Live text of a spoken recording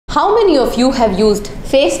How many of you have used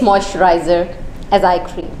face moisturizer as eye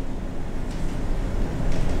cream?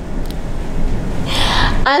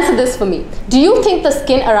 Answer this for me. Do you think the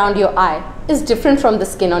skin around your eye is different from the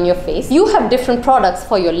skin on your face? You have different products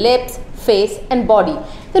for your lips, face and body.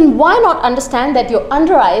 Then why not understand that your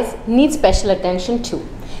under eyes need special attention too?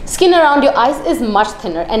 Skin around your eyes is much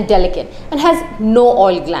thinner and delicate and has no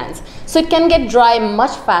oil glands, so it can get dry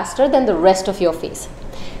much faster than the rest of your face.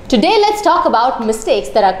 Today, let's talk about mistakes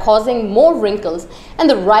that are causing more wrinkles and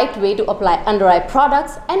the right way to apply under eye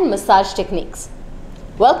products and massage techniques.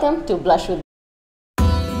 Welcome to Blush with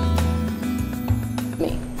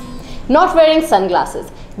Me. Not wearing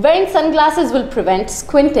sunglasses. Wearing sunglasses will prevent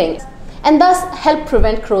squinting and thus help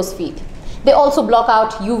prevent crow's feet. They also block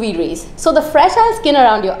out UV rays, so the fragile skin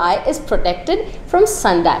around your eye is protected from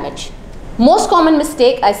sun damage. Most common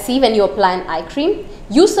mistake I see when you apply an eye cream,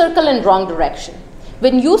 you circle in wrong direction.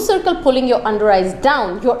 When you circle pulling your under eyes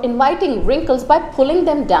down, you're inviting wrinkles by pulling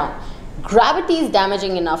them down. Gravity is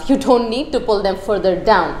damaging enough, you don't need to pull them further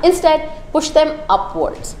down. Instead, push them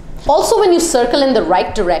upwards. Also, when you circle in the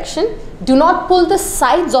right direction, do not pull the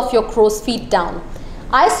sides of your crow's feet down.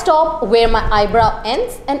 I stop where my eyebrow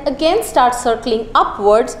ends and again start circling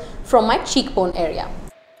upwards from my cheekbone area.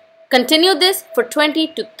 Continue this for 20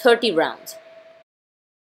 to 30 rounds.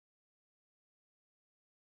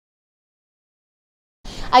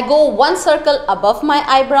 I go one circle above my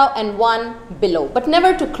eyebrow and one below, but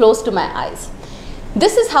never too close to my eyes.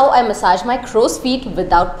 This is how I massage my crow's feet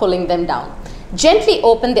without pulling them down. Gently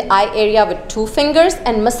open the eye area with 2 fingers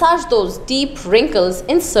and massage those deep wrinkles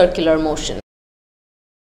in circular motion.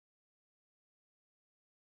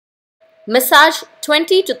 Massage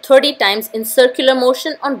 20 to 30 times in circular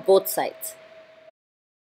motion on both sides.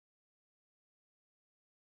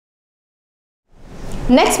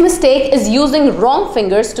 Next mistake is using wrong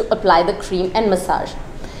fingers to apply the cream and massage.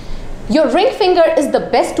 Your ring finger is the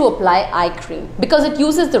best to apply eye cream because it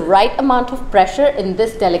uses the right amount of pressure in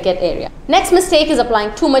this delicate area. Next mistake is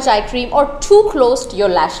applying too much eye cream or too close to your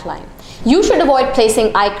lash line. You should avoid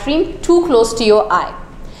placing eye cream too close to your eye,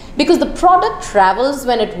 because the product travels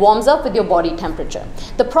when it warms up with your body temperature.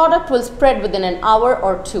 The product will spread within an hour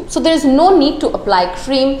or 2, so there is no need to apply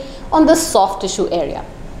cream on the soft tissue area.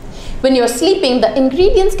 When you're sleeping, the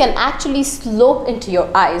ingredients can actually slope into your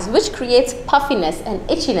eyes, which creates puffiness and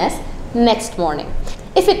itchiness next morning.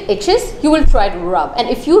 If it itches, you will try to rub, and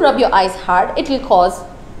if you rub your eyes hard, it will cause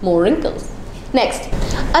more wrinkles. Next,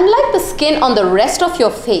 unlike the skin on the rest of your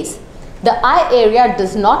face, the eye area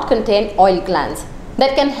does not contain oil glands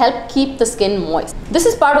that can help keep the skin moist. This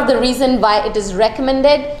is part of the reason why it is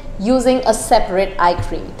recommended using a separate eye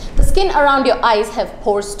cream. The skin around your eyes have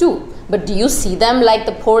pores too, but do you see them like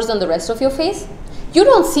the pores on the rest of your face? You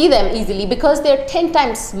don't see them easily because they're 10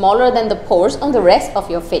 times smaller than the pores on the rest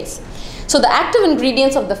of your face. So the active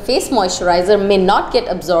ingredients of the face moisturizer may not get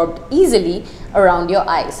absorbed easily around your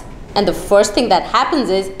eyes. And the first thing that happens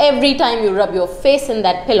is every time you rub your face in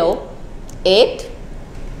that pillow, it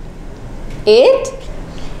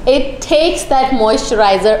takes that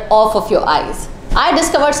moisturizer off of your eyes. I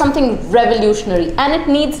discovered something revolutionary, and it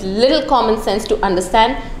needs little common sense to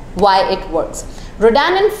understand why it works.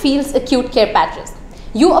 Rodan+Fields Acute Care Patches.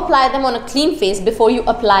 You apply them on a clean face before you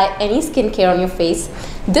apply any skincare on your face.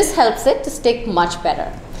 This helps it to stick much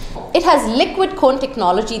better. It has liquid cone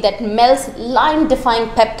technology that melts line-defying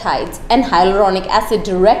peptides and hyaluronic acid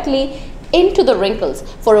directly into the wrinkles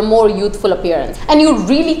for a more youthful appearance, and you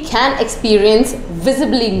really can experience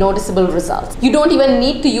visibly noticeable results. You don't even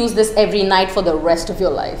need to use this every night for the rest of your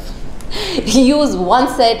life. Use one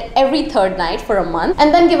set every 3rd night for a month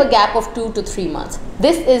and then give a gap of 2 to 3 months.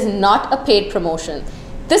 This is not a paid promotion.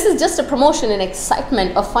 This is just a promotion and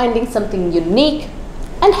excitement of finding something unique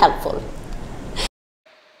and helpful.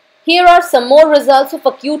 Here are some more results of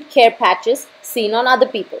acute care patches seen on other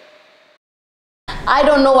people. I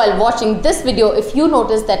don't know while watching this video if you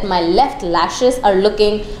noticed that my left lashes are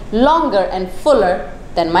looking longer and fuller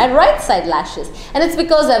than my right side lashes, and it's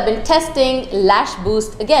because I've been testing Lash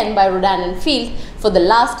Boost again by Rodan+Fields for the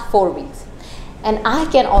last 4 weeks, and I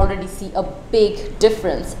can already see a big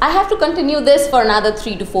difference. I have to continue this for another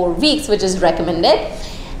 3 to 4 weeks, which is recommended,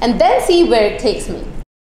 and then see where it takes me.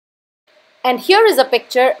 And here is a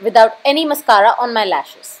picture without any mascara on my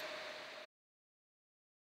lashes.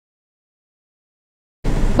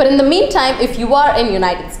 But in the meantime, if you are in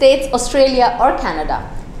United States, Australia or Canada,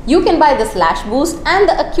 you can buy this Lash Boost and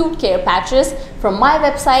the acute care patches from my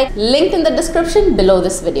website, linked in the description below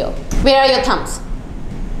this video. Where are your thumbs?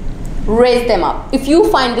 Raise them up if you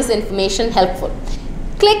find this information helpful.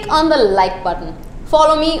 Click on the like button.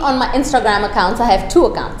 Follow me on my Instagram accounts. I have 2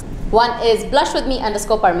 accounts. One is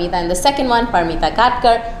Blushwithme_Parmita and the second one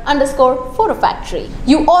Parmita_photo factory.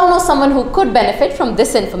 You all know someone who could benefit from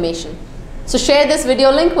this information. So share this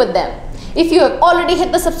video link with them. If you have already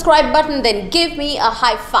hit the subscribe button, then give me a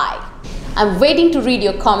high five. I'm waiting to read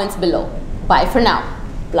your comments below. Bye for now.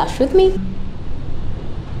 Blush with me.